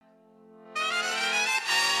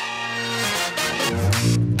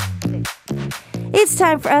It's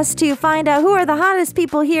time for us to find out who are the hottest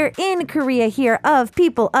people here in Korea, here of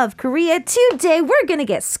People of Korea. Today, we're going to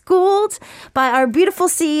get schooled by our beautiful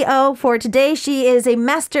CEO for today. She is a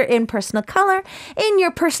master in personal color, in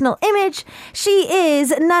your personal image. She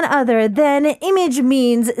is none other than Image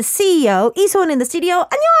Means CEO, 이소은 in the studio.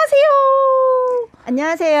 안녕하세요.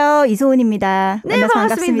 안녕하세요. 이소은입니다. 네,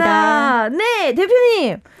 반갑습니다. 네,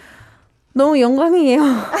 대표님. 너무 영광이에요.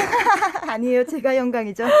 아니에요. 제가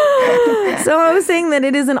영광이죠. So I was saying that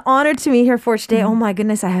it is an honor to be here for today. Oh my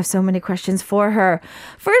goodness, I have so many questions for her.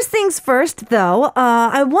 First things first, though,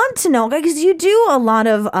 I want to know, because you do a lot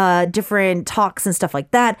of different talks and stuff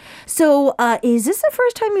like that. So is this the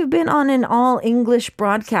first time you've been on an all-English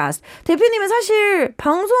broadcast? 대표님은 사실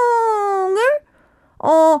방송을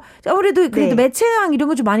아무래도 그래도 매체랑 이런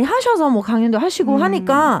거 좀 많이 하셔서 뭐 강연도 하시고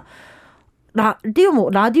하니까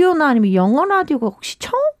라디오나 아니면 영어 라디오가 혹시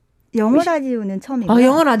처음? 영어 라디오는 처음이고요. 아,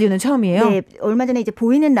 영어 라디오는 처음이에요? 네, 얼마 전에 이제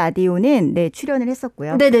보이는 라디오는 출연을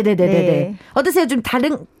했었고요. 네네네네네. 어떠세요? 좀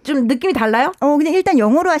느낌이 달라요? 그냥 일단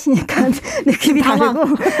영어로 하시니까 느낌이 다르고.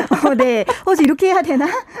 네. 이렇게 해야 되나?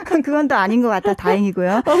 그건 또 아닌 것 같아.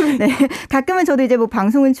 다행이고요. 네. 가끔은 저도 이제 뭐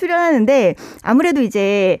방송은 출연하는데 아무래도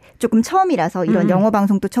이제 조금 처음이라서 이런 영어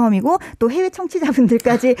방송도 처음이고 또 해외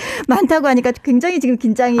청취자분들까지 많다고 하니까 굉장히 지금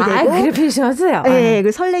긴장이 되고. 그래 표시하세요. 네.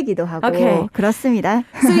 그리고 설레기도 하고. Okay. 그렇습니다.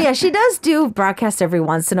 So yeah, she does do broadcasts every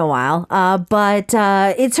once in a while, but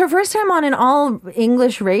it's her first time on an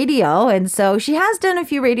all-English radio, and so she has done a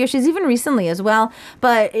few radio shows even recently as well,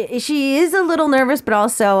 but she is a little nervous, but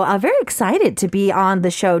also very excited to be on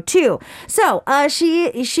the show too. So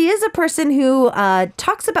she is a person who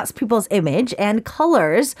talks about people's image and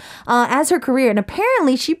colors as her career, and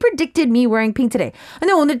apparently she predicted me wearing pink today.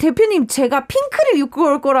 근데 오늘 대표님 제가 핑크를 입고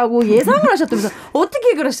올 거라고 예상을 하셨다면서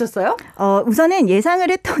어떻게 그러셨어요? 우선은 예상을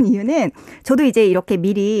했던 이유는 저도 이제 이렇게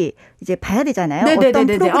미리 이제 봐야 되잖아요. 어떤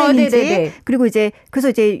프로그램인지. 그리고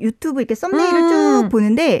그래서 유튜브 이렇게 썸네일을 쭉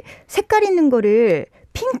보는데 색깔 있는 거를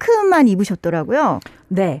핑크만 입으셨더라고요.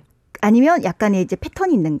 네. 아니면 약간의 이제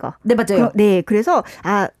패턴 있는 거. 네, 맞아요. 그래서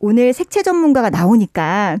오늘 색채 전문가가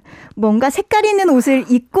나오니까 뭔가 색깔 있는 옷을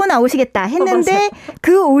입고 나오시겠다 했는데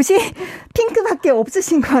그 옷이 핑크밖에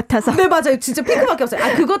없으신 것 같아서. 네, 맞아요. 진짜 핑크밖에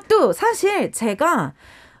없어요. 그것도 사실 제가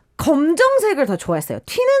검정색을 더 좋아했어요.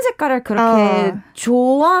 튀는 색깔을 그렇게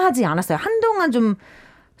좋아하지 않았어요. 한동안 좀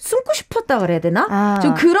숨고 싶었다 그래야 되나?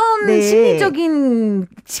 좀 그런 심리적인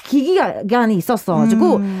기간이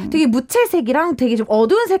있었어가지고 되게 무채색이랑 되게 좀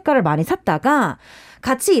어두운 색깔을 많이 샀다가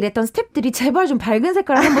같이 일했던 스태프들이 제발 좀 밝은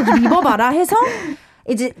색깔을 한번 좀 입어봐라 해서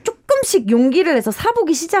이제 조금씩 용기를 내서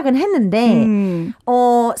사보기 시작은 했는데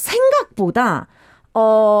생각보다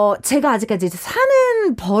제가 아직까지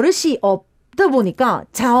사는 버릇이 없다 보니까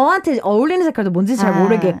저한테 어울리는 색깔도 뭔지 잘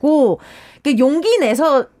모르겠고 용기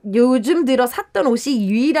내서 요즘 들어 샀던 옷이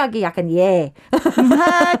유일하게 약간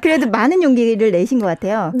그래도 많은 용기를 내신 것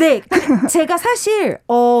같아요. 네. 제가 사실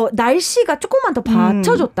날씨가 조금만 더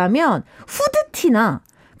받쳐줬다면 후드티나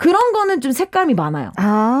그런 거는 좀 색감이 많아요.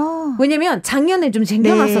 왜냐면 작년에 좀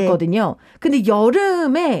쟁여놨었거든요. 근데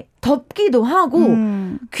여름에 덥기도 하고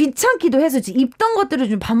귀찮기도 해서 입던 것들을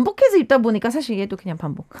좀 반복해서 입다 보니까 사실 얘도 그냥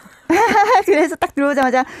반복. 그래서 딱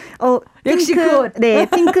들어오자마자 역시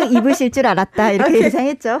핑크 입으실 줄 알았다 이렇게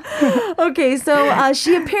예상했죠. Okay, so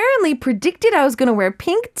she apparently predicted I was going to wear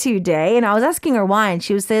pink today, and I was asking her why, and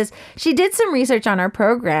she says she did some research on our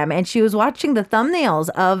program, and she was watching the thumbnails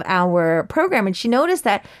of our program, and she noticed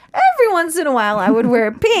that every once in a while I would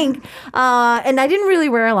wear pink, and I didn't really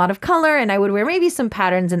wear a lot of color, and I would wear maybe some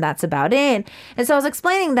patterns, and that's about it. And so I was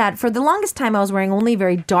explaining that for the longest time I was wearing only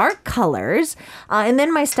very dark colors, and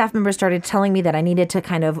then my staff members started telling me that I needed to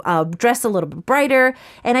kind of dress a little bit brighter,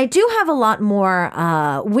 and I do have a lot more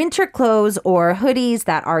winter clothes or hoodies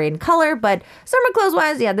that are in color, but summer clothes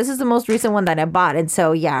wise, this is the most recent one that I bought, and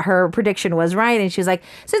so her prediction was right, and she was like,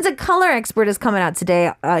 since a color expert is coming out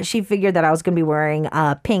today, she figured that I was going to be wearing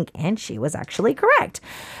pink, and she was actually correct.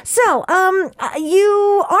 So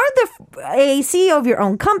you are a CEO of your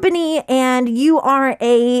own company, and you are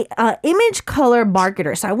a image color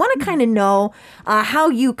marketer. So I want to kind of know how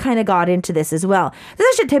you kind of got into this as well.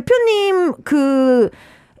 사실 대표님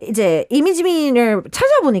이제 이미지민을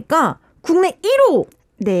찾아보니까 국내 1호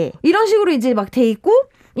이런 식으로 이제 막 돼 있고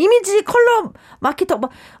이미지 컬러 마케터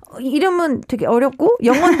이름은 되게 어렵고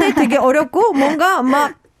영어인데 되게 어렵고 뭔가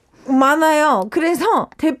막 많아요. 그래서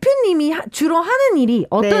대표님이 주로 하는 일이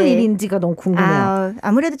어떤 네. 일인지가 너무 궁금해요.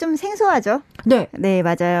 아무래도 좀 생소하죠. 네. 네,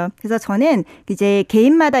 맞아요. 그래서 저는 이제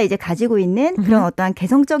개인마다 이제 가지고 있는 그런 어떠한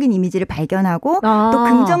개성적인 이미지를 발견하고 또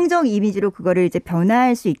긍정적 이미지로 그거를 이제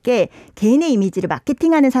변화할 수 있게 개인의 이미지를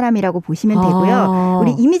마케팅하는 사람이라고 보시면 되고요.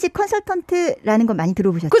 우리 이미지 컨설턴트라는 거 많이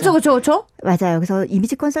들어보셨죠? 그렇죠. 맞아요. 그래서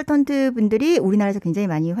이미지 컨설턴트 분들이 우리나라에서 굉장히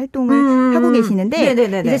많이 활동을 하고 계시는데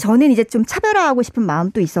네네네네. 이제 저는 이제 좀 차별화하고 싶은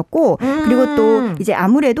마음도 있었고 그리고 또 이제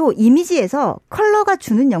아무래도 이미지에서 컬러가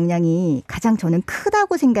주는 영향이 가장 저는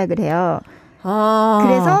크다고 생각을 해요.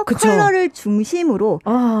 그래서 그쵸. 컬러를 중심으로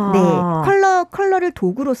네, 컬러를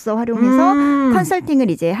도구로서 활용해서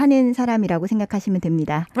컨설팅을 이제 하는 사람이라고 생각하시면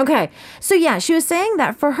됩니다. Okay. So yeah, she was saying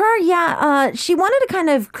that for her, she wanted to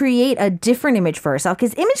kind of create a different image for herself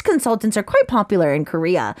because image consultants are quite popular in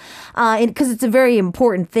Korea because it's a very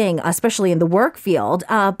important thing, especially in the work field.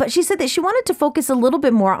 But she said that she wanted to focus a little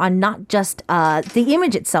bit more on not just the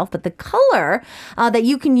image itself, but the color that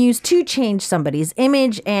you can use to change somebody's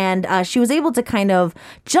image. And she was able to kind of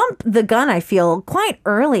jump the gun, I feel, quite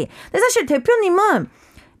early. 근데 사실 대표님은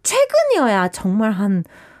최근이어야 정말 한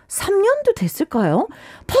 3년도 됐을까요?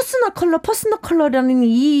 퍼스널 컬러라는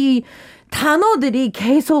이 단어들이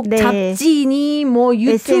계속 네. 잡지니 뭐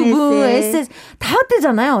유튜브, SNS 다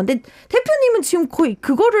뜨잖아요. 근데 대표님은 지금 거의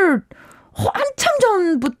그거를 한참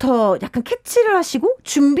전부터 약간 캐치를 하시고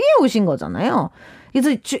준비해 오신 거잖아요.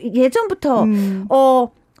 그래서 예전부터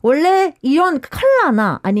원래 이런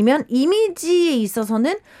컬러나 아니면 이미지에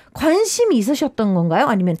있어서는 관심이 있으셨던 건가요?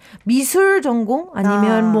 아니면 미술 전공?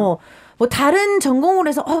 아니면 뭐 다른 전공을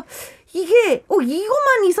해서 이게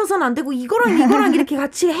이것만 있어서는 안 되고 이거랑 이렇게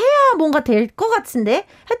같이 해야 뭔가 될 것 같은데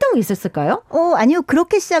했던 게 있었을까요? 아니요.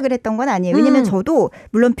 그렇게 시작을 했던 건 아니에요. 왜냐면 저도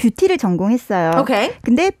물론 뷰티를 전공했어요. 오케이.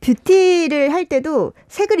 근데 뷰티를 할 때도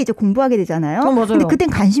색을 이제 공부하게 되잖아요. 맞아요. 근데 그땐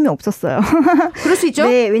관심이 없었어요. 그럴 수 있죠?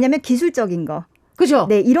 네, 왜냐면 기술적인 거. 그죠?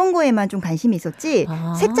 네, 이런 거에만 좀 관심이 있었지.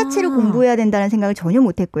 색 자체를 공부해야 된다는 생각을 전혀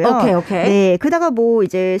못 했고요. 오케이. 네, 그러다가 뭐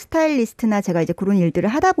이제 스타일리스트나 제가 이제 그런 일들을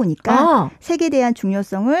하다 보니까 색에 대한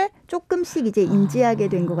중요성을 조금씩 이제 인지하게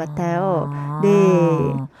된 것 같아요.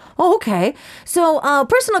 네. Okay. So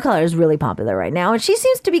personal color is really popular right now. And she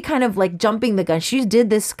seems to be kind of like jumping the gun. She did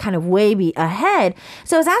this kind of way ahead.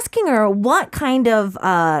 So I was asking her what kind of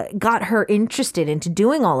got her interested into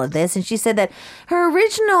doing all of this. And she said that her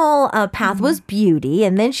original path was beauty.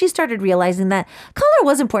 And then she started realizing that color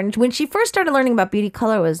was important. When she first started learning about beauty,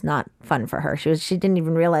 color was not fun for her. She didn't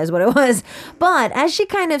even realize what it was. But as she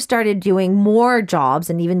kind of started doing more jobs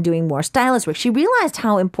and even doing more stylist work, she realized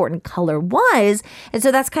how important color was. And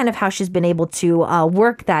so that's kind of how she's been able to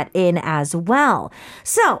work that in as well.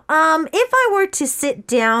 So if I were to sit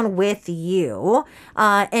down with you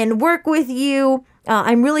and work with you,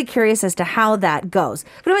 I'm really curious as to how that goes.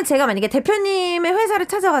 그러면 제가 만약에 대표님의 회사를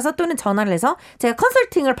찾아가서 또는 전화를 해서 제가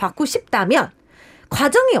컨설팅을 받고 싶다면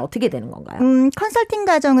과정이 어떻게 되는 건가요? 컨설팅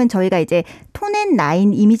과정은 저희가 이제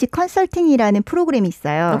톤앤라인 이미지 컨설팅이라는 프로그램이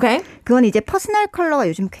있어요. Okay. 그건 이제 퍼스널 컬러가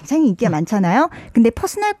요즘 굉장히 인기가 많잖아요. 근데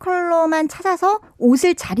퍼스널 컬러만 찾아서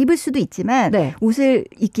옷을 잘 입을 수도 있지만 네. 옷을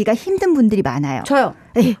입기가 힘든 분들이 많아요. 저요.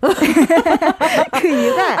 네. 그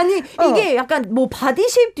이유가 아니 이게 약간 뭐 바디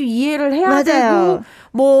쉐입도 이해를 해야 맞아요. 되고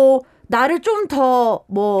뭐 나를 좀 더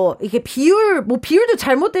뭐 이게 비율도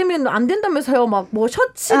잘못되면 안 된다면서요. 막 뭐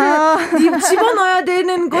셔츠를 집어넣어야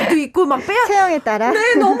되는 것도 있고 막 체형에 따라.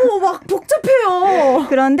 네, 너무 막 복잡해요.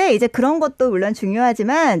 그런데 이제 그런 것도 물론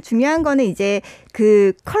중요하지만 중요한 거는 이제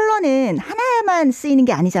그 컬러는 하나만 쓰이는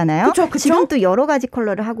게 아니잖아요. 그쵸. 지금 또 여러 가지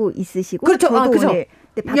컬러를 하고 있으시고 그렇죠. 저도 그쵸. 오늘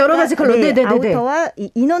여러 가지 컬러. 네, 네네네. 아우터와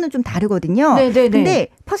이너는 좀 다르거든요. 네네네. 근데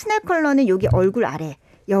퍼스널 컬러는 여기 얼굴 아래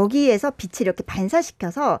여기에서 빛을 이렇게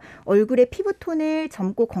반사시켜서 얼굴의 피부톤을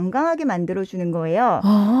젊고 건강하게 만들어주는 거예요.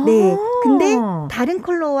 네. 근데 다른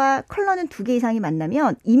컬러는 2개 이상이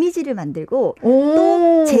만나면 이미지를 만들고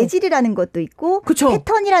또 재질이라는 것도 있고 그쵸.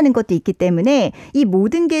 패턴이라는 것도 있기 때문에 이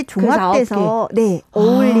모든 게 종합돼서 네,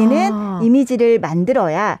 어울리는 이미지를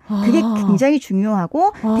만들어야 그게 굉장히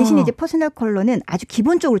중요하고 대신 이제 퍼스널 컬러는 아주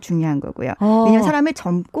기본적으로 중요한 거고요. 왜냐하면 사람을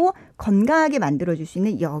젊고 건강하게 만들어줄 수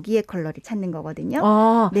있는 여기의 컬러를 찾는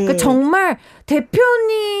거거든요. 네. 그러니까 정말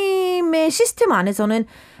대표님의 시스템 안에서는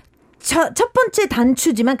첫 번째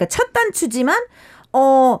단추지만, 그러니까 첫 단추지만,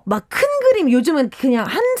 막 큰 그림, 요즘은 그냥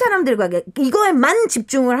한 사람들과 이거에만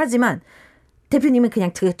집중을 하지만, 대표님은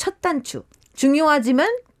그냥 그 첫 단추. 중요하지만,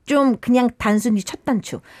 좀 그냥 단순히 첫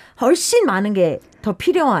단추. 훨씬 많은 게 더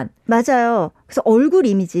필요한. 맞아요. 그래서 얼굴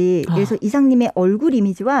이미지, 그래서 이상님의 얼굴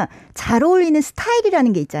이미지와 잘 어울리는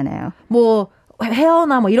스타일이라는 게 있잖아요. 뭐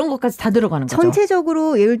헤어나 뭐 이런 것까지 다 들어가는 거죠.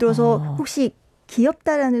 전체적으로 예를 들어서 혹시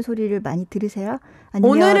귀엽다라는 소리를 많이 들으세요?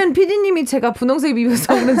 아니면 오늘은 PD님이 제가 분홍색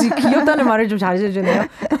입어서 그런지 귀엽다는 말을 좀 잘해주네요.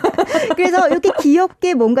 그래서 이렇게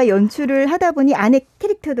귀엽게 뭔가 연출을 하다 보니 안에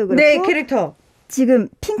캐릭터도 그렇고 네, 캐릭터. 지금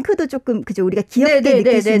핑크도 조금 그죠 우리가 귀엽게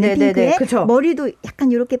느낄 수 있는 핑크에 머리도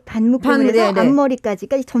약간 이렇게 반묶음을 해서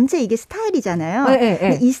앞머리까지가 전체 이게 스타일이잖아요.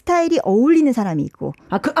 근데 이 스타일이 어울리는 사람이 있고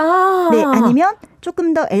네, 아니면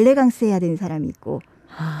조금 더 엘레강스해야 되는 사람이 있고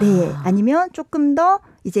네, 아니면 조금 더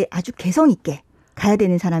이제 아주 개성 있게 가야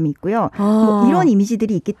되는 사람이 있고요. 뭐 이런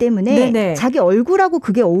이미지들이 있기 때문에 네네. 자기 얼굴하고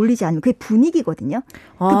그게 어울리지 않으면 그게 분위기거든요.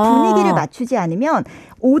 그 분위기를 맞추지 않으면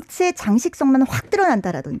옷의 장식성만 확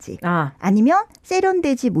드러난다라든지 아니면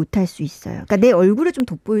세련되지 못할 수 있어요. 그러니까 내 얼굴을 좀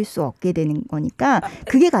돋보일 수 없게 되는 거니까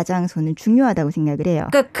그게 가장 저는 중요하다고 생각을 해요.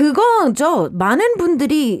 그러니까 그거죠. 많은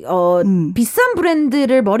분들이 비싼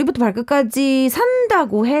브랜드를 머리부터 발끝까지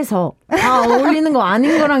산다고 해서 다 어울리는 거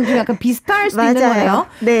아닌 거랑 좀 약간 비슷할 수도 있는 거예요.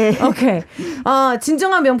 네. 오케이.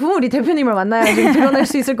 진정한 명품 우리 대표님을 만나야 좀 드러낼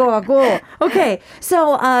수 있을 것 같고. Okay.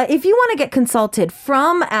 So if you want to get consulted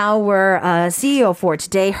from our CEO for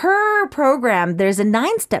today, her program, there's a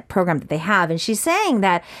 9-step program that they have. And she's saying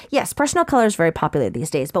that, yes, personal color is very popular these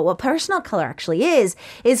days. But what personal color actually is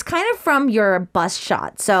kind of from your bust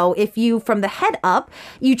shot. So if you, from the head up,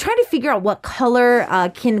 you try to figure out what color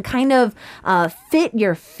can kind of fit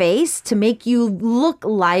your face to make you look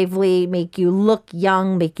lively, make you look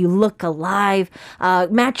young, make you look alive,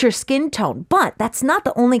 match your skin tone. But that's not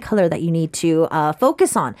the only color that you need to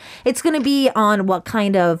focus on. It's going to be on what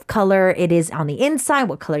kind of color it is on the inside,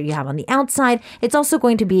 what color you have on the outside. It's also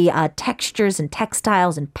going to be textures and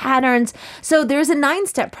textiles and patterns. So there's a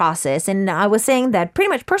 9-step process. And I was saying that pretty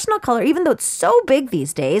much personal color, even though it's so big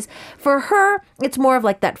these days, for her, it's more of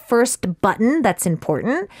like that first button that's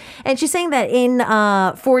important. And she's saying that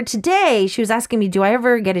for today, she was asking me, do I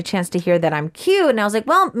ever get a chance to hear that I'm cute? And I was like,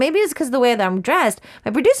 well, maybe it's because of the way that I'm dressed.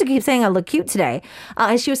 My producer keeps saying I look cute today.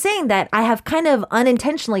 And she was saying that I have kind of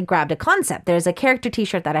unintentionally grabbed a concept. There's a character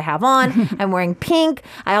t-shirt that I have on. I'm wearing pink.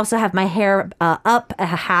 I also have my hair up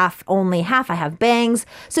only half. I have bangs.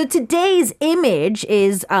 So today's image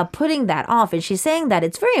is putting that off. And she's saying that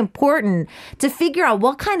it's very important to figure out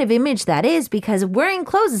what kind of image that is because wearing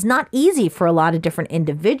clothes is not easy for a lot of different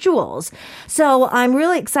individuals. So I'm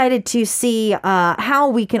really excited to see how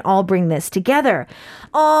we can all bring this together.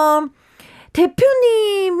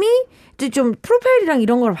 대표님이 이제 좀 프로파일이랑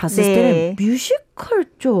이런 걸 봤을 때는 뮤지컬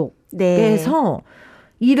쪽에서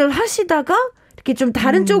일을 하시다가 이렇게 좀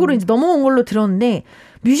다른 쪽으로 이제 넘어온 걸로 들었는데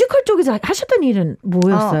뮤지컬 쪽에서 하셨던 일은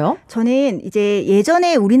뭐였어요? 저는 이제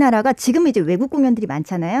예전에 우리나라가 지금 이제 외국 공연들이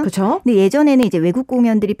많잖아요. 그렇죠. 근데 예전에는 이제 외국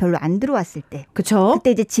공연들이 별로 안 들어왔을 때, 그렇죠.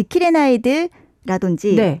 그때 이제 지킬 앤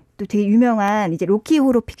하이드라든지 또 되게 유명한 이제 로키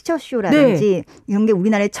호러 픽처 쇼라든지 이런 게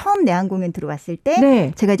우리나라에 처음 내한 공연 들어왔을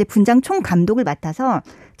때 제가 이제 분장 총 감독을 맡아서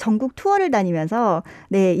전국 투어를 다니면서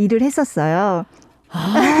일을 했었어요.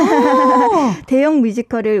 대형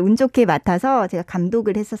뮤지컬을 운 좋게 맡아서 제가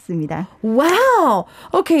감독을 했었습니다. Wow.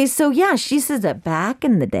 Okay, so yeah, she says that back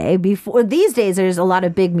in the day, before these days, there's a lot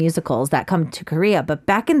of big musicals that come to Korea. But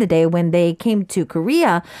back in the day when they came to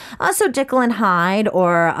Korea, so Jekyll and Hyde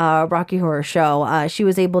or Rocky Horror Show, she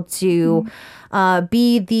was able to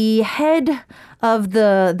be the head of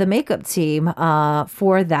the makeup team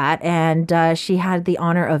for that, and she had the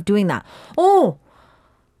honor of doing that. Oh.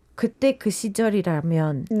 그때 그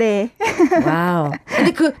시절이라면 와우.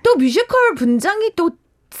 근데 또 뮤지컬 분장이 또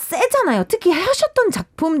세잖아요. 특히 하셨던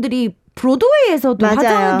작품들이 브로드웨이에서도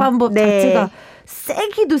화장 방법 자체가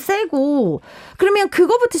세기도 세고 그러면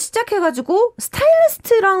그거부터 시작해가지고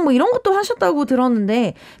스타일리스트랑 뭐 이런 것도 하셨다고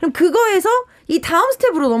들었는데 그럼 그거에서 이 다음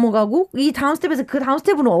스텝으로 넘어가고 이 다음 스텝에서 그 다음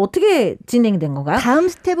스텝으로 어떻게 진행된 건가요? 다음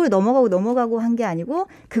스텝으로 넘어가고 한 게 아니고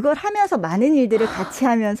그걸 하면서 많은 일들을 같이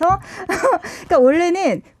하면서 그러니까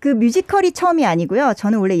원래는 그 뮤지컬이 처음이 아니고요.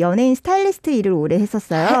 저는 원래 연예인 스타일리스트 일을 오래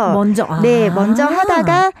했었어요. 먼저 먼저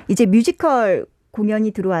하다가 이제 뮤지컬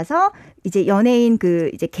공연이 들어와서 이제 연예인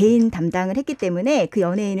이제 개인 담당을 했기 때문에 그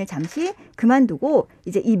연예인을 잠시 그만두고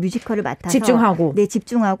이제 이 뮤지컬을 맡아서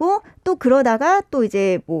집중하고 또 그러다가 또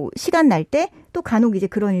이제 뭐 시간 날 때 또 간혹 이제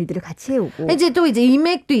그런 일들을 같이 해오고 이제 또 이제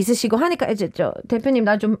인맥도 있으시고 하니까 이제 대표님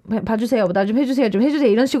나 좀 봐주세요, 나 좀 해주세요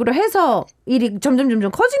이런 식으로 해서 일이 점점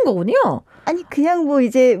커진 거군요. 아니 그냥 뭐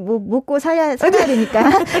이제 뭐 먹고 살아야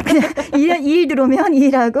되니까 그냥 일 들어오면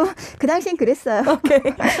일하고 그 당시엔 그랬어요. 오케이.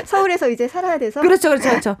 서울에서 이제 살아야 돼서 그렇죠.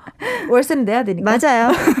 월세는 내야 되니까.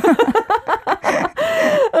 맞아요.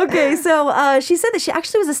 Okay, so she said that she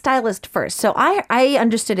actually was a stylist first. So I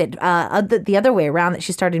understood it the other way around, that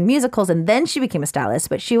she started musicals and then she became a stylist.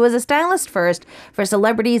 But she was a stylist first for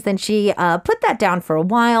celebrities. Then she put that down for a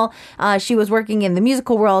while. She was working in the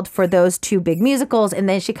musical world for those two big musicals. And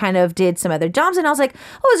then she kind of did some other jobs. And I was like,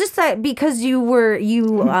 oh, it's just that because you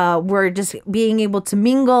were just being able to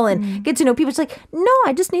mingle and get to know people. She's like, no,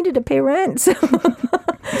 I just needed to pay rent. So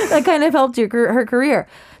that kind of helped her career.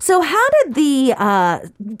 So how did the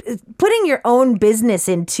putting your own business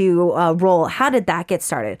into a role, how did that get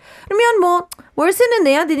started? 그러면 뭐 월세는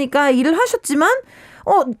내야 되니까 일을 하셨지만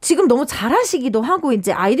지금 너무 잘하시기도 하고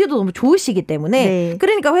이제 아이디어도 너무 좋으시기 때문에 네.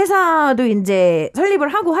 그러니까 회사도 이제 설립을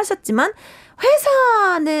하고 하셨지만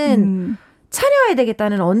회사는 차려야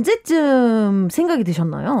되겠다는 언제쯤 생각이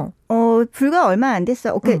드셨나요? 불과 얼마 안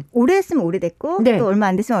됐어요. 오래 했으면 오래됐고 네. 또 얼마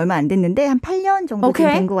안 됐으면 얼마 안 됐는데 한 8년 정도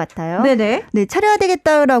된 것 같아요. 네네. 네, 차려야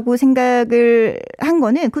되겠다라고 생각을 한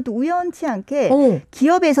거는 그것도 우연치 않게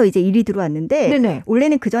기업에서 이제 일이 들어왔는데 네네.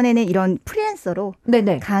 원래는 그전에는 이런 프리랜서로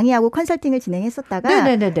네네. 강의하고 컨설팅을 진행했었다가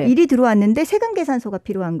네네네네. 일이 들어왔는데 세금 계산서가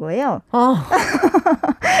필요한 거예요. 아.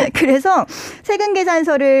 그래서 세금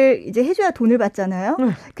계산서를 이제 해줘야 돈을 받잖아요.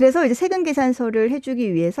 그래서 이제 세금 계산서를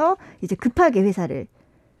해주기 위해서 이제 급하게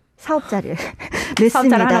사업자를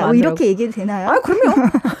냈습니다. 뭐 이렇게 얘기해도 되나요? 아, 그럼요.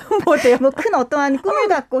 뭐 어때요? 뭐 큰 어떠한 꿈을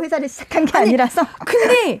갖고 회사를 시작한 게 아니라서.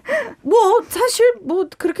 근데 뭐 사실 뭐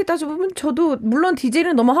그렇게 따져보면 저도 물론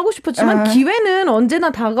DJ는 너무 하고 싶었지만 기회는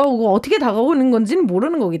언제나 다가오고 어떻게 다가오는 건지는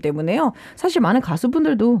모르는 거기 때문에요. 사실 많은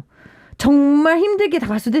가수분들도 정말 힘들게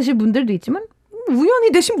가수 되실 분들도 있지만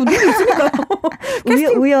우연히 되신 분들도 있으니까요.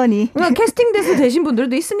 우연히. 캐스팅돼서 되신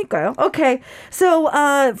분들도 있으니까요. Okay. So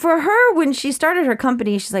for her, when she started her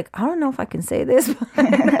company, she's like, I don't know if I can say this.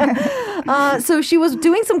 So she was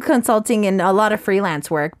doing some consulting and a lot of freelance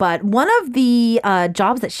work. But one of the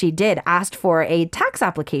jobs that she did asked for a tax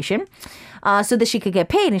application so that she could get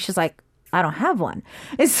paid. And she's like, I don't have one.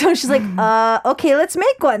 And so she's like, okay, let's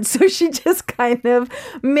make one. So she just kind of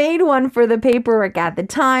made one for the paperwork at the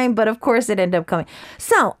time. But of course, it ended up coming.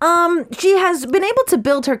 So she has been able to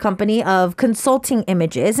build her company of consulting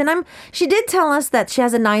images. And she did tell us that she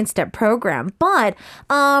has a 9-step program. But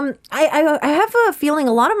I have a feeling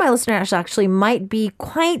a lot of my listeners actually might be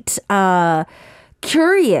quite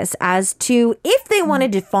curious as to if they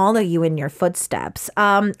wanted to follow you in your footsteps.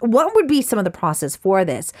 What would be some of the process for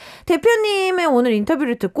this? 대표님의 오늘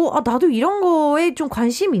인터뷰를 듣고 나도 이런 거에 좀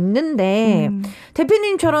관심 있는데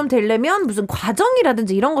대표님처럼 되려면 무슨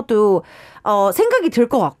과정이라든지 이런 것도 생각이 들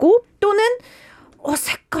것 같고 또는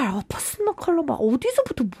색깔, 퍼스널 컬러 막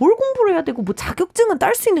어디서부터 뭘 공부를 해야 되고 뭐 자격증은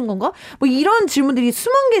딸 수 있는 건가? 뭐 이런 질문들이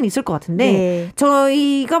수만 개는 있을 것 같은데 네.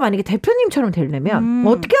 저희가 만약에 대표님처럼 되려면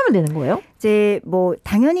어떻게 하면 되는 거예요? 이제 뭐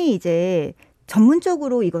당연히 이제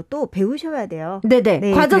전문적으로 이것도 배우셔야 돼요. 네네.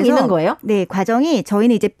 네, 과정이 그래서, 있는 거예요? 네, 과정이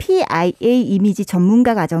저희는 이제 PIA 이미지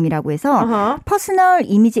전문가 과정이라고 해서 퍼스널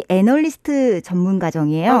이미지 애널리스트 전문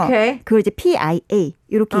과정이에요. 오케이. 그걸 이제 PIA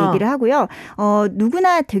이렇게 얘기를 하고요.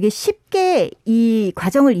 누구나 되게 쉽게 이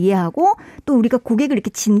과정을 이해하고 또 우리가 고객을 이렇게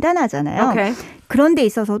진단하잖아요. 오케이. 그런 데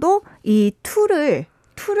있어서도 이 툴을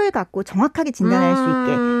갖고 정확하게 진단할 수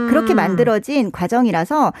있게 그렇게 만들어진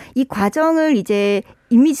과정이라서 이 과정을 이제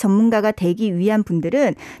이미지 전문가가 되기 위한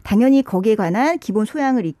분들은 당연히 거기에 관한 기본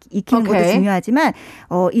소양을 익히는 것도 중요하지만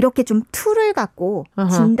이렇게 좀 툴을 갖고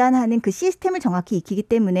진단하는 그 시스템을 정확히 익히기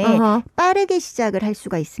때문에 빠르게 시작을 할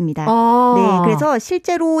수가 있습니다. 네, 그래서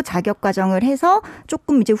실제로 자격 과정을 해서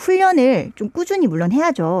조금 이제 훈련을 좀 꾸준히 물론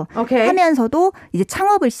해야죠. 하면서도 이제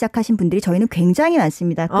창업을 시작하신 분들이 저희는 굉장히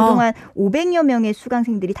많습니다. 그동안 500여 명의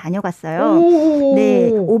수강생들이 다녀갔어요.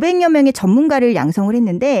 네, 500여 명의 전문가를 양성을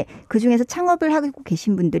했는데 그중에서 창업을 하고 계신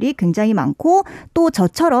분들이 굉장히 많고 또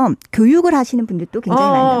저처럼 교육을 하시는 분들도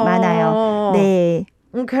굉장히 많아요. 네.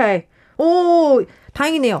 오케이. 오,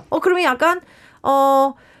 다행이네요. 그러면 약간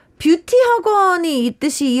뷰티 학원이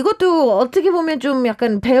있듯이 이것도 어떻게 보면 좀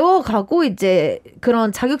약간 배워가고 이제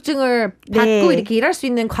그런 자격증을 받고 이렇게 일할 수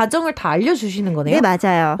있는 과정을 다 알려주시는 거네요. 네,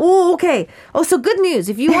 맞아요. Oh, okay. So good news.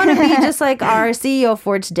 If you want to be just like our CEO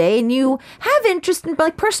for today and you have interest in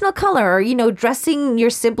like personal color or, dressing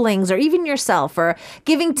your siblings or even yourself or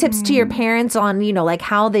giving tips to your parents on, like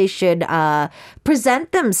how they should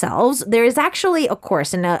present themselves, there is actually a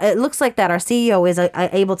course and it looks like that our CEO is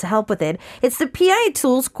able to help with it. It's the PI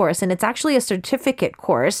Tools course. And it's actually a certificate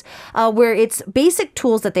course where it's basic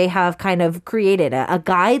tools that they have kind of created, a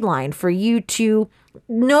guideline for you to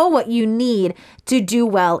know what you need to do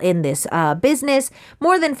well in this business.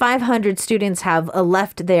 More than 500 students have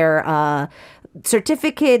left their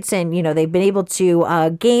certificates and, they've been able to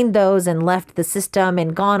gain those and left the system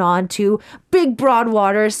and gone on to big, broad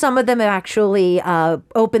waters. Some of them have actually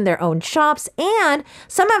opened their own shops and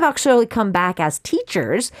some have actually come back as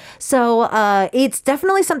teachers. So it's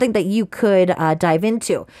definitely something that you could dive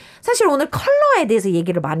into. 사실 오늘 컬러에 대해서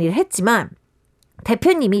얘기를 많이 했지만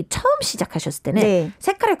대표님이 처음 시작하셨을 때는 네.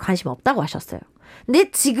 색깔에 관심 없다고 하셨어요.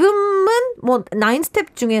 근데 지금은 뭐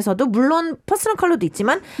 9스텝 중에서도 물론 퍼스널 컬러도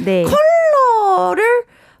있지만 네. 컬러를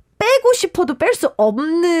빼고 싶어도 뺄 수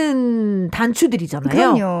없는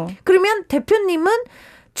단추들이잖아요. 그럼요. 그러면 대표님은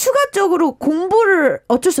추가적으로 공부를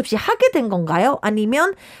어쩔 수 없이 하게 된 건가요?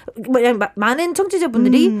 아니면 많은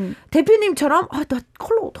청취자분들이 대표님처럼 나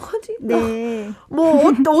컬러 어떡하지? 네. 뭐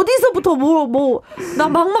어디서부터 나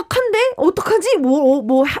막막한데 어떡하지?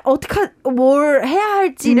 뭘 해야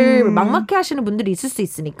할지를 막막해 하시는 분들이 있을 수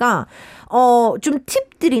있으니까 좀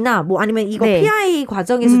팁들이나 뭐 아니면 이거 네. PI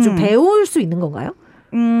과정에서 좀 배울 수 있는 건가요?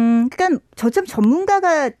 그러니까 저처럼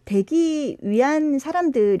전문가가 되기 위한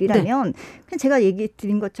사람들이라면 네. 그냥 제가 얘기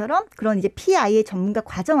드린 것처럼 그런 이제 PI의 전문가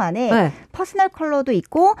과정 안에 네. 퍼스널 컬러도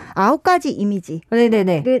있고 9가지 이미지.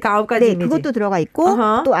 네네네. 그 9가지 이미지. 그것도 들어가 있고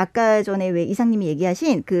어허. 또 아까 전에 왜 이상님이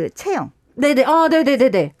얘기하신 그 체형. 네네.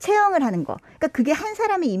 네네네네. 체형을 하는 거. 그러니까 그게 한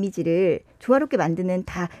사람의 이미지를 조화롭게 만드는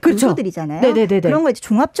다 그렇죠. 요소들이잖아요. 네네네네. 그런 걸 이제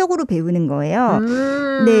종합적으로 배우는 거예요.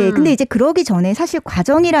 네. 네, 근데 이제 그러기 전에 사실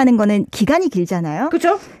과정이라는 거는 기간이 길잖아요.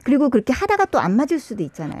 그렇죠? 그리고 그렇게 하다가 또 안 맞을 수도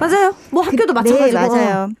있잖아요. 맞아요. 뭐 학교도 마찬가지고. 네,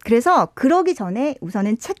 맞아요. 그래서 그러기 전에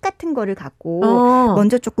우선은 책 같은 거를 갖고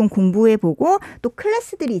먼저 조금 공부해보고 또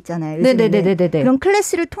클래스들이 있잖아요. 네네네네네. 그런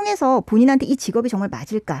클래스를 통해서 본인한테 이 직업이 정말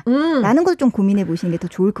맞을까? 라는 것도 좀 고민해 보시는 게 더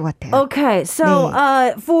좋을 것 같아요. Okay, so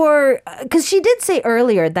because she did say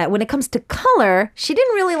earlier that when it comes to color, she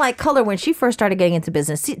didn't really like color when she first started getting into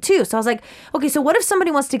business too. So I was like, okay, so what if somebody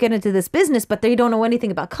wants to get into this business, but they don't know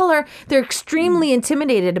anything about color? They're extremely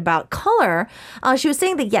intimidated about color. She was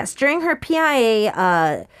saying that yes, during her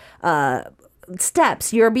PIA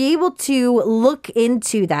steps, you'll be able to look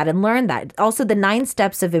into that and learn that. Also, the 9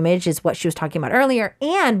 steps of image is what she was talking about earlier,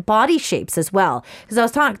 and body shapes as well. Because I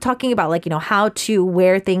was talking about how to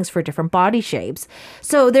wear things for different body shapes.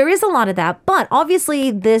 So there is a lot of that, but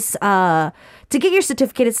obviously this to get your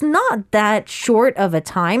certificate, it's not that short of a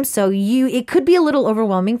time. So it could be a little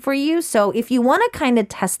overwhelming for you. So if you want to kind of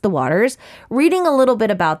test the waters, reading a little bit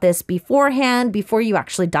about this beforehand, before you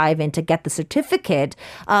actually dive in to get the certificate,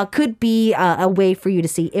 could be a way for you to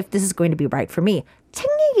see if this is going to be right for me. 책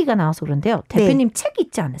얘기가 나와서 그런데요. 대표님 책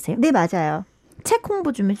있지 않으세요? 네, 맞아요. 책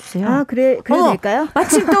홍보 좀 해주세요. 아, 그래도 될까요?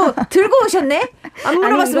 마침 또 들고 오셨네? 안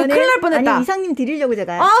물어봤으면 큰일 날 뻔했다. 아니, 이상님 드리려고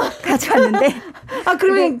제가 가져왔는데.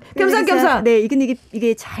 그러면 겸사겸사. 네, 근데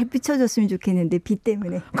이게 잘 비춰졌으면 좋겠는데, 빛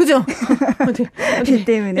때문에. 그죠? 빛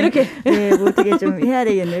때문에. 이렇게. 네, 뭐 어떻게 좀 해야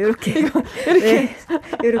되겠네요. 이렇게. 네,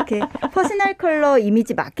 이렇게. 퍼스널 컬러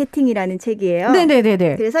이미지 마케팅이라는 책이에요.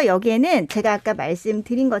 네네네네. 그래서 여기에는 제가 아까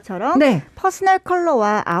말씀드린 것처럼 네. 퍼스널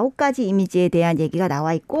컬러와 9가지 이미지에 대한 얘기가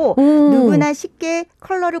나와 있고 누구나 쉽게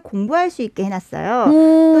컬러를 공부할 수 있게 해놨어요.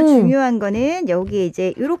 또 중요한 거는 여기에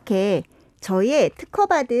이제 이렇게 저희의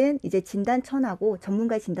특허받은 이제 진단천하고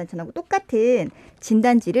전문가의 진단천하고 똑같은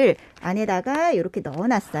진단지를 안에다가 이렇게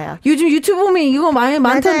넣어놨어요. 요즘 유튜브 보면 이거 많이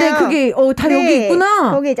많던데 맞아요. 그게 다 네, 여기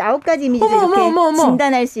있구나. 거기에 이제 9가지 이미지를 이렇게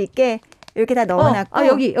진단할 수 있게 이렇게 다 넣어놨고.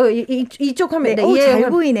 여기 이쪽 화면. 네, 잘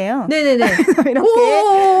보이네요. 네네네. 이렇게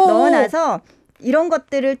넣어놔서 이런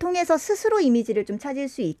것들을 통해서 스스로 이미지를 좀 찾을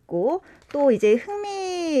수 있고 또 이제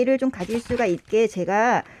흥미를 좀 가질 수가 있게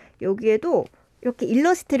제가 여기에도 이렇게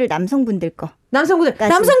일러스트를 남성분들 거. 남성분들 거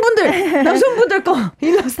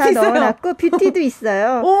일러스트 다 있어요. 넣어놨고 뷰티도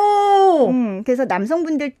있어요. 오. 그래서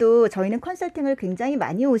남성분들도 저희는 컨설팅을 굉장히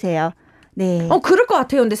많이 오세요. 네. 그럴 것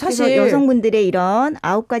같아요. 근데 사실 여성분들의 이런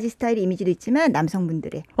 9가지 스타일 이미지도 있지만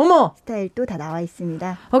남성분들의 스타일도 다 나와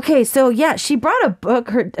있습니다. Okay, so yeah, she brought a book,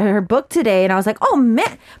 her book today, and I was like, oh man,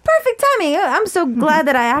 perfect timing. I'm so glad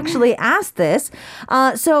that I actually asked this.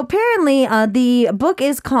 So apparently, the book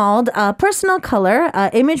is called Personal Color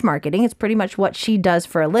Image Marketing. It's pretty much what she does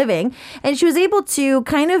for a living, and she was able to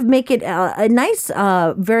kind of make it a nice,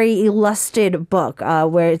 very illustrated book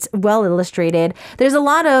where it's well illustrated. There's a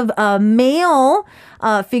lot of male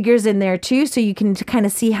figures in there too, so you can kind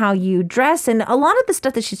of see how you dress, and a lot of the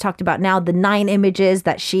stuff that she's talked about now, the 9 images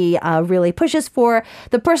that she really pushes for,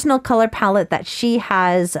 the personal color palette that she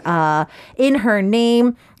has in her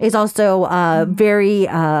name is also very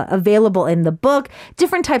available in the book.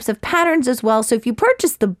 Different types of patterns as well. So if you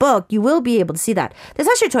purchase the book, you will be able to see that. 근데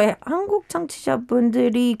사실 저희 한국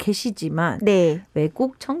청취자분들이 계시지만 네.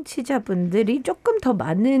 외국 청취자분들이 조금 더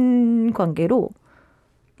많은 관계로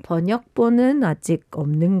번역본은 아직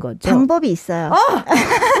없는 거죠? 방법이 있어요.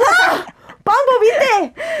 방법이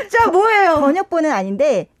있대! 자, 뭐예요? 번역본은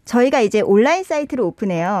아닌데 저희가 이제 온라인 사이트를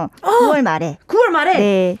오픈해요. 9월 말에. 9월 말에?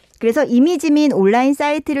 네. 그래서 이미지민 온라인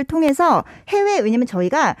사이트를 통해서 왜냐면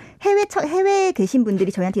저희가 해외에 계신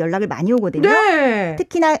분들이 저희한테 연락을 많이 오거든요. 네.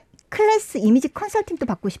 특히나 클래스 이미지 컨설팅도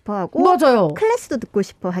받고 싶어 하고 맞아요. 클래스도 듣고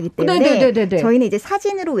싶어 하기 때문에 네네네네. 저희는 이제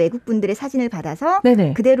사진으로 외국 분들의 사진을 받아서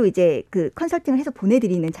네네. 그대로 이제 그 컨설팅을 해서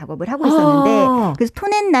보내드리는 작업을 하고 있었는데 그래서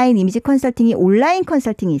톤앤나인 이미지 컨설팅이 온라인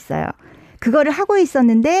컨설팅이 있어요. 그거를 하고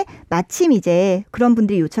있었는데 마침 이제 그런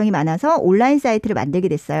분들이 요청이 많아서 온라인 사이트를 만들게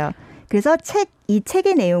됐어요. 그래서 이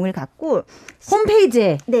책의 내용을 갖고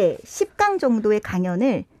홈페이지에 10강 정도의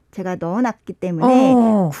강연을 제가 넣어놨기 때문에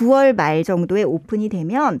 9월 말 정도에 오픈이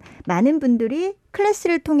되면 많은 분들이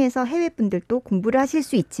클래스를 통해서 해외 분들도 공부를 하실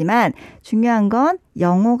수 있지만 중요한 건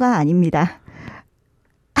영어가 아닙니다.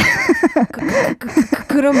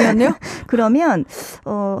 그러면요? 그러면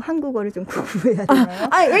한국어를 좀 공부해야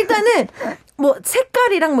되나요? 일단은 뭐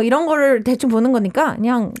색깔이랑 뭐 이런 거를 대충 보는 거니까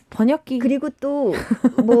그냥 번역기. 그리고 또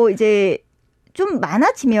뭐 이제 좀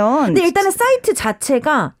많아지면 근데 일단은 사이트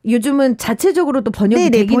자체가 요즘은 자체적으로 또 번역이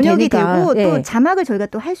되긴 되니까. 되고 또 자막을 저희가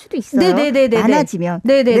또 할 수도 있어요. 많아지면.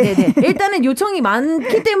 네네네. 일단은 요청이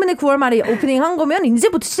많기 때문에 9월 말에 오프닝 한 거면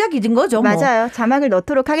이제부터 시작이 된 거죠. 맞아요. 자막을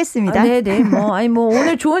넣도록 하겠습니다. 네네. 뭐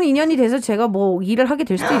오늘 좋은 인연이 돼서 제가 뭐 일을 하게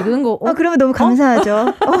될 수도 있는 거. 그러면 너무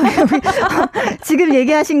감사하죠. 지금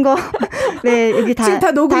얘기하신 거, 네 여기 지금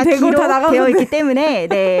다 녹음되고 다 나가고 되어 있기 때문에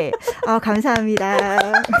네, 감사합니다.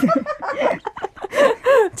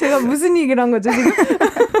 제가 무슨 얘기를 한 거죠 지금?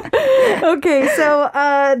 Okay, so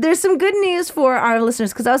there's some good news for our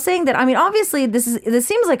listeners because I was saying that obviously this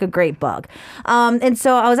seems like a great book, and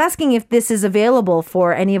so I was asking if this is available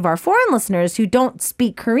for any of our foreign listeners who don't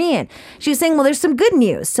speak Korean. She was saying, well, there's some good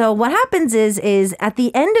news. So what happens is at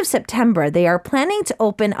the end of September they are planning to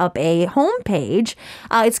open up a homepage.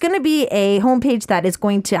 It's going to be a homepage that is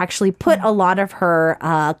going to actually put a lot of her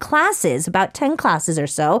classes, about 10 classes or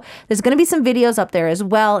so. There's going to be some videos up there as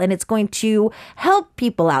well, and it's going to help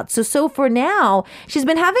people out. So for now, she's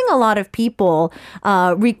been having a lot of people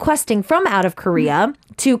requesting from out of Korea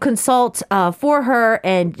to consult for her,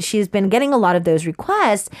 and she's been getting a lot of those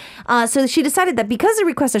requests. So she decided that because the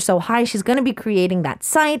requests are so high, she's going to be creating that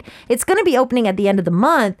site. It's going to be opening at the end of the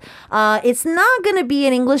month. It's not going to be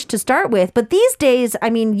in English to start with, but these days,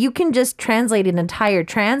 you can just translate an entire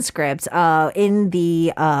transcript in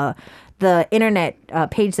the internet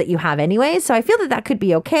page that you have anyway. So I feel that could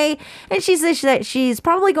be okay. And she says that she's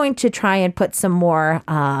probably going to try and put some more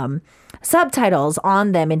subtitles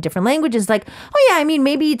on them in different languages. Like,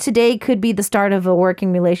 maybe today could be the start of a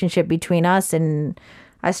working relationship between us. And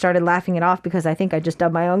I started laughing it off because I think I just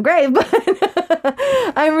dug my own grave. But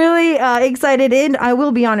I'm really excited, and I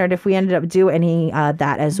will be honored if we ended up doing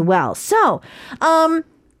that as well. So,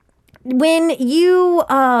 when you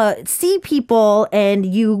see people and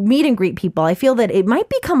you meet and greet people, I feel that it might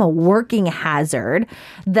become a working hazard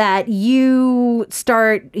that you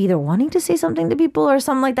start either wanting to say something to people or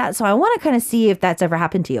something like that. So I want to kind of see if that's ever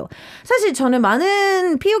happened to you. 사실 저는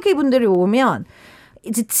많은 POK 분들이 오면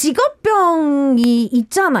이제 직업병이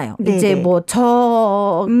있잖아요. 네네. 이제 뭐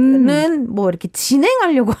저는 뭐 이렇게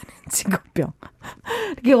진행하려고 하는 직업병.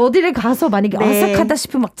 이렇게 어디를 가서 만약에 어색하다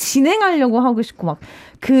싶으면 막 진행하려고 하고 싶고 막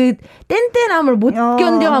그 뗀뗀함을 못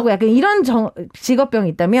견뎌하고 약간 이런 직업병이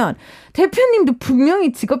있다면 대표님도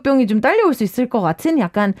분명히 직업병이 좀 딸려올 수 있을 것 같은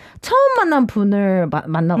약간 처음 만난 분을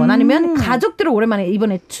만나거나 아니면 가족들을 오랜만에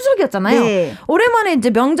이번에 추석이었잖아요. 네. 오랜만에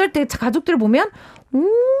이제 명절 때 가족들을 보면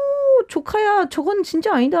조카야 저건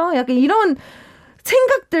진짜 아니다. 약간 이런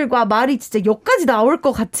생각들과 말이 진짜 여기까지 나올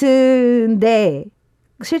것 같은데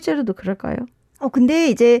실제로도 그럴까요? 근데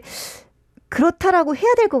이제 그렇다라고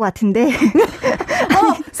해야 될 것 같은데.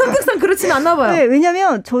 성격상 그렇진 않나 봐요. 네,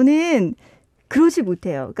 왜냐면 저는 그러지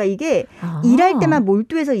못해요. 그러니까 이게 일할 때만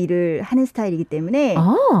몰두해서 일을 하는 스타일이기 때문에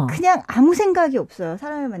그냥 아무 생각이 없어요.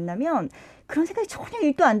 사람을 만나면 그런 생각이 전혀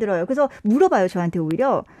 1도 안 들어요. 그래서 물어봐요, 저한테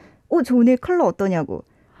오히려. 저 오늘 컬러 어떠냐고.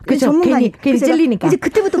 그렇죠. 전문가니 괜히 찔리니까. 이제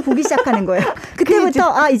그때부터 보기 시작하는 거예요.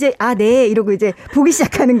 그때부터 네 이러고 이제 보기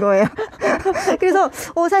시작하는 거예요. 그래서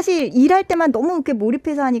사실 일할 때만 너무 이렇게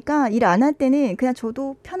몰입해서 하니까 일 안 할 때는 그냥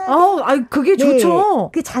저도 편하게. 그게 좋죠.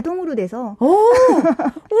 그게 자동으로 돼서.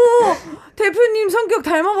 대표님 성격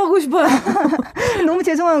닮아가고 싶어요. 너무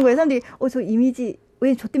죄송한 거예요. 사람들이 저 이미지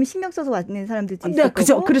왜 저 때문에 신경 써서 왔는 사람들도 있을 네, 거고.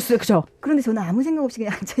 그죠. 그랬어요. 그죠. 그런데 저는 아무 생각 없이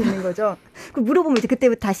그냥 앉아 있는 거죠. 그 물어보면 이제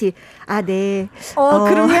그때부터 다시 네.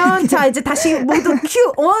 그러면 자 이제 다시 모두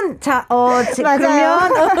큐 온. 자, 맞아요.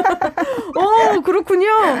 그러면 그렇군요.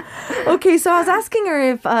 Okay, so I was asking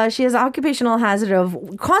her if she has an occupational hazard of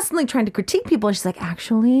constantly trying to critique people. And she's like,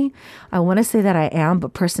 actually, I want to say that I am,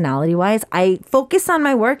 but personality-wise, I focus on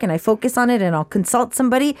my work and I focus on it and I'll consult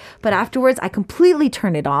somebody, but afterwards I completely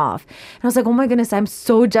turn it off. And I was like, oh my goodness, I'm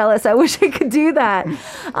so jealous. I wish I could do that.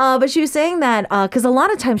 But she was saying that because a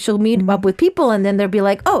lot of times she'll meet up with people and then they'll be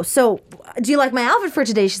like, oh, so do you like my outfit for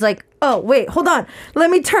today? She's like, oh, wait, hold on. Let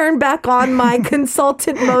me turn back on my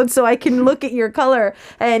consultant mode so I can look at your color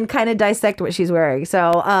and kind of dissect what she's wearing.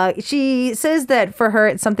 So she says that for her,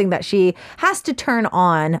 it's something that she has to turn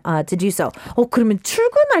on to do so. 그러면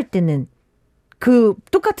출근할 때는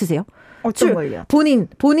똑같으세요? 어떤 걸요?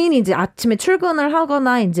 본인이 이제 아침에 출근을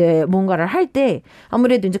하거나 이제 뭔가를 할 때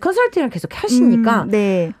아무래도 이제 컨설팅을 계속 하시니까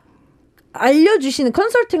네. 알려주시는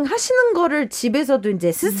컨설팅 하시는 거를 집에서도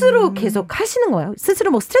이제 스스로 계속 하시는 거예요.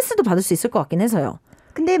 스스로 뭐 스트레스도 받을 수 있을 것 같긴 해서요.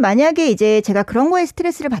 근데 만약에 이제 제가 그런 거에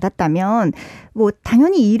스트레스를 받았다면 뭐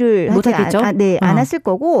당연히 일을 못하겠죠. 안 했을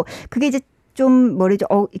거고 그게 이제 좀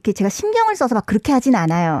이렇게 제가 신경을 써서 막 그렇게 하진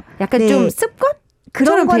않아요. 약간 좀 습관?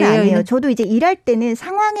 그런 건 아니에요. 저도 이제 일할 때는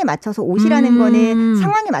상황에 맞춰서 옷이라는 거는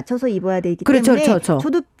상황에 맞춰서 입어야 되기 때문에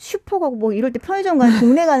저도 슈퍼 가고 뭐 이럴 때 편의점 가는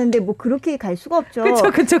동네 가는데 뭐 그렇게 갈 수가 없죠.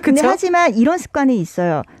 그렇죠. 근데 하지만 이런 습관이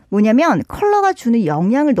있어요. 뭐냐면 컬러가 주는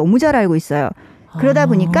영향을 너무 잘 알고 있어요. 그러다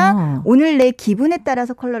보니까 오늘 내 기분에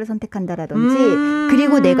따라서 컬러를 선택한다라든지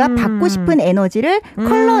그리고 내가 받고 싶은 에너지를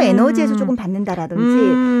컬러 에너지에서 조금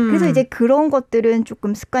받는다라든지 그래서 이제 그런 것들은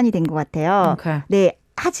조금 습관이 된 것 같아요. Okay. 네.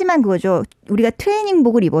 하지만 그거죠. 우리가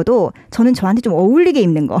트레이닝복을 입어도 저는 저한테 좀 어울리게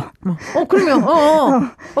입는 거. 그러면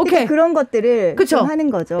오케이. 그런 것들을 좀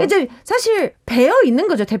하는 거죠. 이제 사실 배어 있는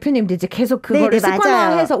거죠. 대표님도 이제 계속 그거를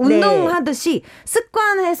습관화해서 운동하듯이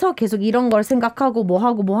습관해서 계속 이런 걸 생각하고 뭐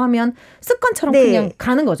하면 습관처럼 그냥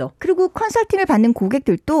가는 거죠. 그리고 컨설팅을 받는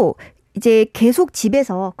고객들도 이제 계속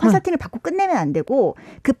집에서 컨설팅을 받고 끝내면 안 되고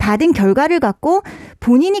그 받은 결과를 갖고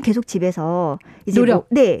본인이 계속 집에서 이제 노력.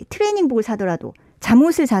 트레이닝복을 사더라도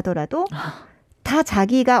잠옷을 사더라도 다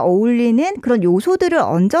자기가 어울리는 그런 요소들을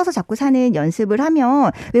얹어서 자꾸 사는 연습을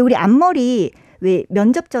하면 왜 우리 앞머리 왜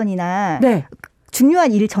면접 전이나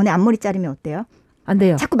중요한 일 전에 앞머리 자르면 어때요? 안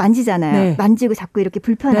돼요. 자꾸 만지잖아요. 만지고 자꾸 이렇게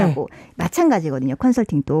불편하고 마찬가지거든요.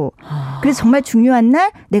 컨설팅도. 그래서 정말 중요한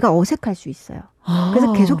날 내가 어색할 수 있어요.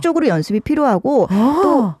 그래서 계속적으로 연습이 필요하고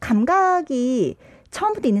또 감각이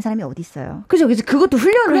처음부터 있는 사람이 어디 있어요? 그죠. 그것도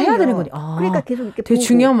훈련을 해야 되는 거니. 그러니까 계속 이렇게 되게 보고.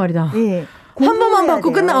 중요한 말이다. 네. 한 번만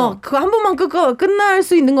받고 그거 한 번만 끝날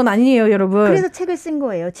수 있는 건 아니에요, 여러분. 그래서 책을 쓴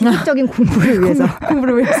거예요. 지속적인 공부를 위해서.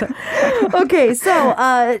 공부를 위해서. Okay, so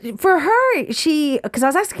for her, because I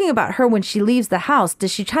was asking about her when she leaves the house,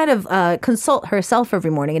 does she try to consult herself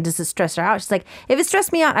every morning, and does it stress her out? She's like, if it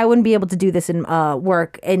stressed me out, I wouldn't be able to do this in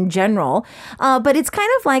work in general. But it's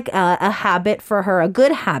kind of like a habit for her, a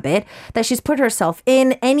good habit that she's put herself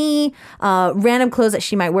in. Any random clothes that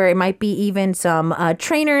she might wear, it might be even some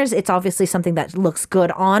trainers. It's obviously something that looks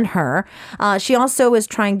good on her. She also is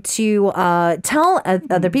trying to tell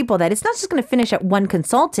other people that it's not just going to finish at one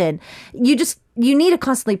consultant. You need to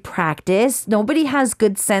constantly practice. Nobody has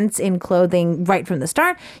good sense in clothing right from the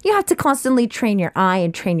start. You have to constantly train your eye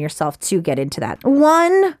and train yourself to get into that.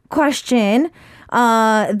 One question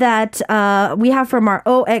that we have from our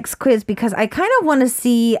OX quiz, because I kind of want to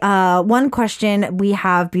see one question we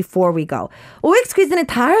have before we go. OX 퀴즈는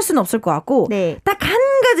다 할 수는 없을 것 같고 딱 한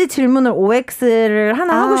가지 질문을 OX를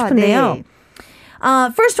하나 하고 싶은데요.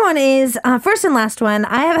 First one is, first and last one,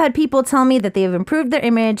 I have had people tell me that they have improved their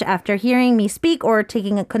image after hearing me speak or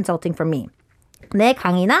taking a consulting from me. 내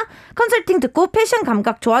강의나 컨설팅 듣고 패션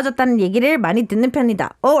감각 좋아졌다는 얘기를 많이 듣는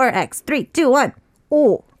편이다. O or X? 3, 2, 1.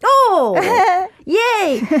 O.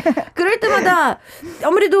 예이! 그럴 때마다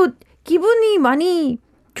아무래도 기분이 많이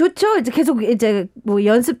좋죠. 이제 계속 이제 뭐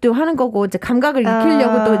연습도 하는 거고 이제 감각을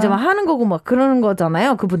익히려고 또 이제 막 하는 거고 막 그러는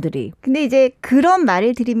거잖아요. 그분들이. 근데 이제 그런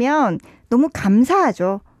말을 들으면 너무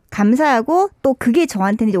감사하죠. 감사하고 또 그게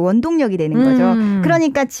저한테는 이제 원동력이 되는 거죠.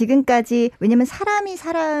 그러니까 지금까지 왜냐면 사람이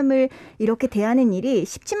사람을 이렇게 대하는 일이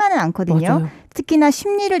쉽지만은 않거든요. 맞아요. 특히나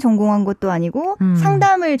심리를 전공한 것도 아니고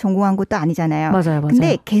상담을 전공한 것도 아니잖아요. 맞아요.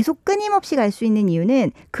 근데 계속 끊임없이 갈 수 있는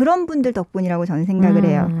이유는 그런 분들 덕분이라고 저는 생각을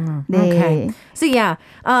해요. 네. Okay. So yeah,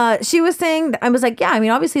 she was saying, I was like, yeah, I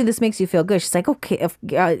mean, obviously this makes you feel good. She's like, okay,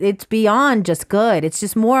 it's beyond just good. It's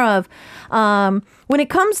just more of, when it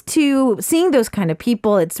comes to seeing those kind of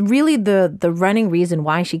people, it's really the running reason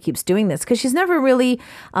why she keeps doing this. Because she's never really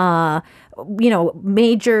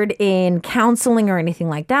majored in counseling or anything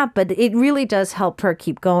like that, but it really does help her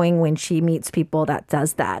keep going when she meets people that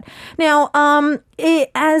does that. Now,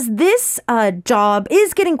 as this job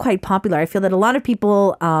is getting quite popular, I feel that a lot of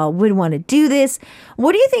people would want to do this.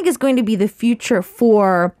 What do you think is going to be the future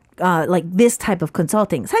for like this type of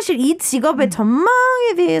consulting? 사실 이 직업의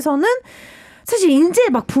전망에 대해서는 사실 이제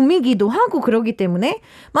막 붐이기도 하고 그러기 때문에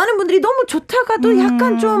많은 분들이 너무 좋다가도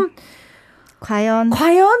약간 좀 과연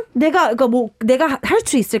내가 할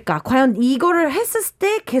수 있을까? 과연 이거를 했을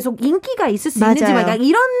때 계속 인기가 있을 수 있는지 약간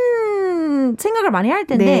이런 생각을 많이 할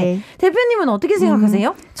텐데 네. 대표님은 어떻게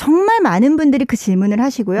생각하세요? 정말 많은 분들이 그 질문을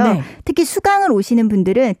하시고요. 네. 특히 수강을 오시는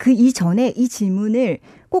분들은 그 이전에 이 질문을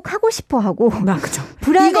꼭 하고 싶어 하고 그렇죠.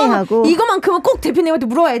 불안해하고 이거만큼은 꼭 대표님한테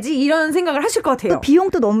물어야지 이런 생각을 하실 것 같아요. 또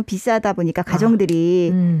비용도 너무 비싸다 보니까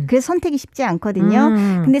가정들이 그래서 선택이 쉽지 않거든요.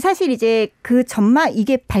 근데 사실 이제 그 전망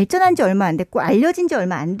이게 발전한 지 얼마 안 됐고 알려진 지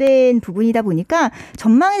얼마 안 된 부분이다 보니까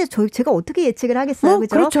전망에서 제가 어떻게 예측을 하겠어요.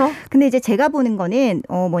 그죠? 그렇죠. 근데 이제 제가 보는 거는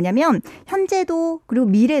뭐냐면 현재도 그리고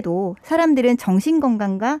미래도 사람들은 정신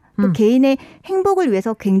건강과 또 개인의 행복을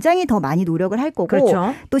위해서 굉장히 더 많이 노력을 할 거고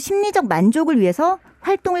그렇죠. 또 심리적 만족을 위해서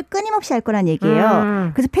활동을 끊임없이 할 거란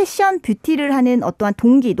얘기예요. 그래서 패션, 뷰티를 하는 어떠한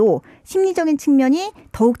동기도 심리적인 측면이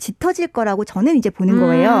더욱 짙어질 거라고 저는 이제 보는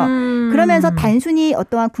거예요. 그러면서 단순히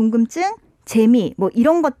어떠한 궁금증, 재미 뭐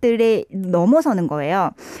이런 것들에 넘어서는 거예요.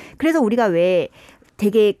 그래서 우리가 왜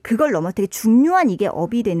되게 그걸 넘어 되게 중요한 이게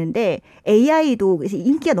업이 되는데 AI도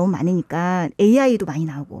인기가 너무 많으니까 AI도 많이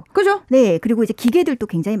나오고. 그죠? 네. 그리고 이제 기계들도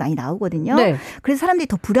굉장히 많이 나오거든요. 네. 그래서 사람들이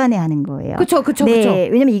더 불안해하는 거예요. 그렇죠. 네.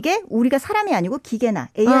 왜냐면 이게 우리가 사람이 아니고 기계나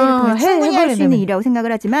AI를 통해 충분히 할 수 있는 일이라고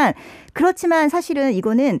생각을 하지만 그렇지만 사실은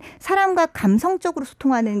이거는 사람과 감성적으로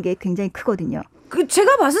소통하는 게 굉장히 크거든요.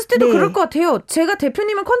 제가 봤을 때도 네. 그럴 것 같아요. 제가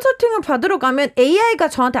대표님의 컨설팅을 받으러 가면 AI가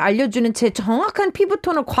저한테 알려주는 제 정확한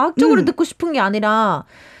피부톤을 과학적으로 듣고 싶은 게 아니라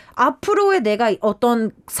앞으로의 내가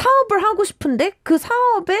어떤 사업을 하고 싶은데 그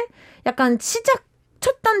사업에 약간 시작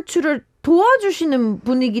첫 단추를 도와주시는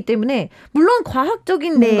분이기 때문에 물론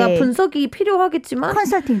과학적인 네. 뭔가 분석이 필요하겠지만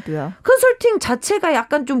컨설팅도요. 컨설팅 자체가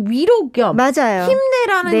약간 좀 위로 겸 맞아요.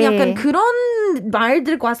 힘내라는 네. 약간 그런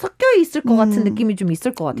말들과 섞여 있을 것 같은 느낌이 좀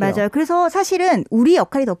있을 것 같아요. 맞아요. 그래서 사실은 우리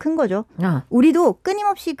역할이 더 큰 거죠. 우리도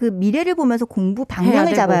끊임없이 그 미래를 보면서 공부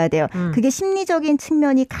방향을 잡아야 돼요. 그게 심리적인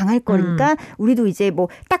측면이 강할 거니까 우리도 이제 뭐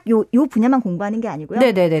딱 요 분야만 공부하는 게 아니고요.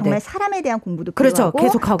 네네네네. 정말 사람에 대한 공부도 그렇죠. 필요하고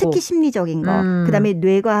계속하고. 특히 심리적인 거, 그다음에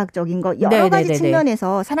뇌과학적인 거 여러 가지 네네네네.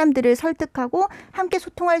 측면에서 사람들을 설득하고 함께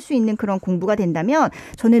소통할 수 있는 그런 공부가 된다면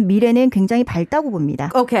저는 미래는 굉장히 밝다고 봅니다.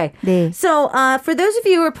 Okay. 네. So for those of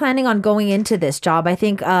you who are planning on going into this job, I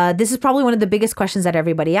think this is probably one of the biggest questions that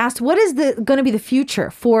everybody asks. What is going to be the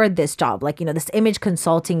future for this job? Like, this image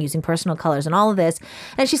consulting using personal colors and all of this.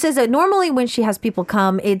 And she says that normally when she has people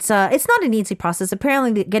come, it's not an easy process.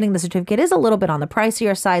 Apparently getting the certificate is a little bit on the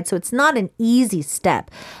pricier side, so it's not an easy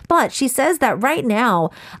step. But she says that right now,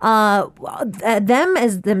 them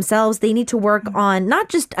as themselves, they need to work on not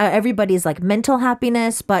just everybody's like mental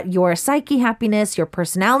happiness, but your psyche happiness, your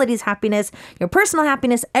personality's happiness, your personal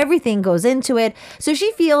happiness, everything goes into it. So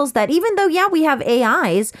she feels that even though, yeah, we have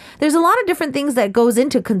AIs, there's a lot of different things that goes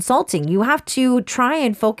into consulting. You have to try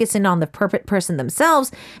and focus in on the perfect person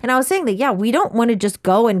themselves. And I was saying that, yeah, we don't want to just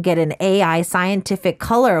go and get an AI scientific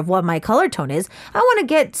color of what my color tone is. I want to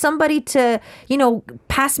get somebody to,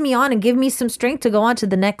 pass me on and give me some strength to go on to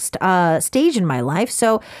the next stage in my life.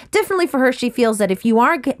 So definitely for her, she feels that if you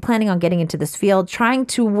are planning on getting into this field, trying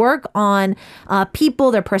to work on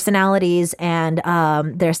people, their personalities, and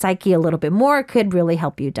their psyche a little bit more could really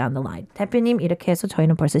help you down the line. 대표님, 이렇게 해서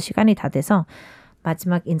저희는 벌써 시간이 다 돼서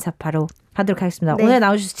마지막 인사 바로 하도록 하겠습니다. 네. 오늘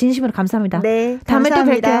나와주셔서 진심으로 감사합니다. 네, 다음에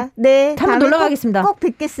감사합니다. 또 뵐게요. 네, 다음에 놀러 가겠습니다. 꼭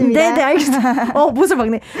뵙겠습니다. 네, 알겠습니다. 못을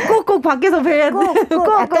박네. 꼭 밖에서 뵈야 돼. 꼭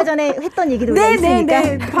아까 전에 했던 얘기도 있으니까.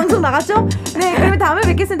 네. 방송 나갔죠? 네, 그러면 다음에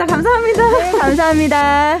뵙겠습니다. 감사합니다. 네,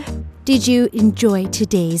 감사합니다. Did you enjoy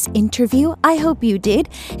today's interview? I hope you did.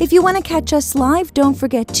 If you want to catch us live, don't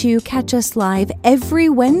forget to catch us live every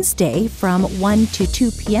Wednesday from 1 to 2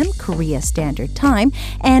 p.m. Korea Standard Time.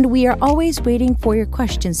 And we are always waiting for your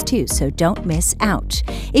questions too, so don't miss out.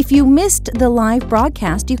 If you missed the live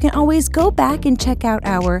broadcast, you can always go back and check out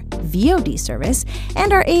our VOD service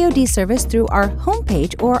and our AOD service through our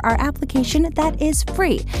homepage or our application that is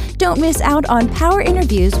free. Don't miss out on power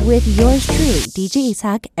interviews with yours truly, DJ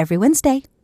Isak, every Wednesday.